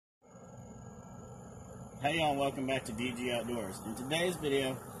Hey y'all, welcome back to DG Outdoors. In today's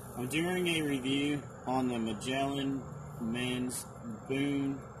video, I'm doing a review on the Magellan men's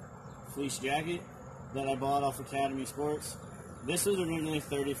Boone fleece jacket that I bought off Academy Sports. This was originally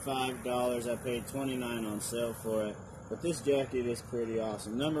 $35. I paid $29 on sale for it, but this jacket is pretty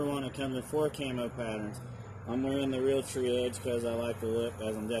awesome. Number one, it comes in 4 camo patterns. I'm wearing the Realtree Edge because I like the look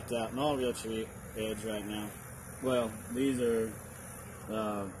as I'm decked out in all Realtree Edge right now. Well, these are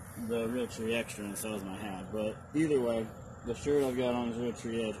the Realtree Extra and so is my hat, but either way, the shirt I've got on is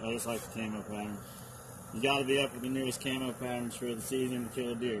Realtree Edge. I just like the camo pattern. You got to be up with the newest camo patterns for the season to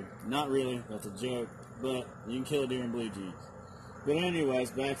kill a deer. Not really, that's a joke, but you can kill a deer in blue jeans. But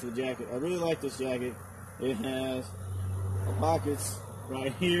anyways, back to the jacket. I really like this jacket. It has pockets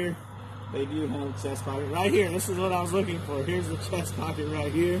right here. They do have a chest pocket right here. This is what I was looking for. Here's the chest pocket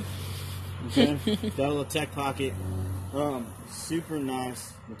right here. Okay, got a little tech pocket. Super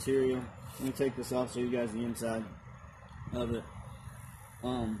nice material. Let me take this off so you guys the inside of it.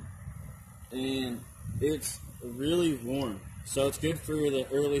 And it's really warm, so it's good for the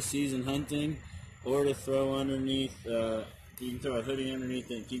early season hunting, or to throw underneath. You can throw a hoodie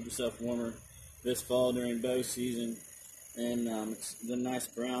underneath it and keep yourself warmer this fall during bow season. And it's the nice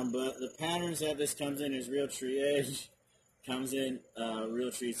brown. But the patterns that this comes in is Realtree Edge, comes in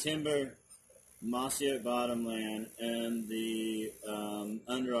Realtree Timber, Mossy Oak Bottomland, and the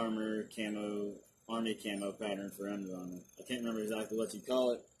Under Armour camo, Army camo pattern for Under Armour. I can't remember exactly what you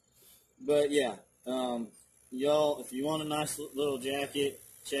call it, but yeah, y'all, if you want a nice little jacket,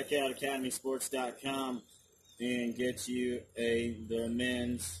 check out academysports.com and get you the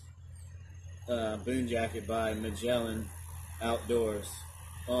men's Boone jacket by Magellan Outdoors.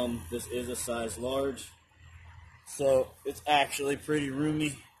 This is a size large, so it's actually pretty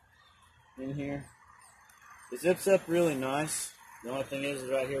roomy in here. It zips up really nice. The only thing is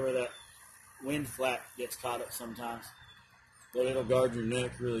right here where that wind flap gets caught up sometimes, but it'll guard your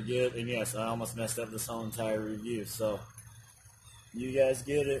neck really good. And yes, I almost messed up this whole entire review, so you guys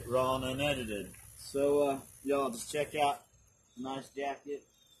get it raw and unedited. So y'all just check out nice jacket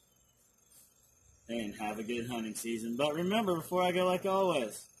and have a good hunting season. But remember, before I go, like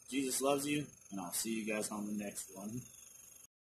always, Jesus loves you, and I'll see you guys on the next one.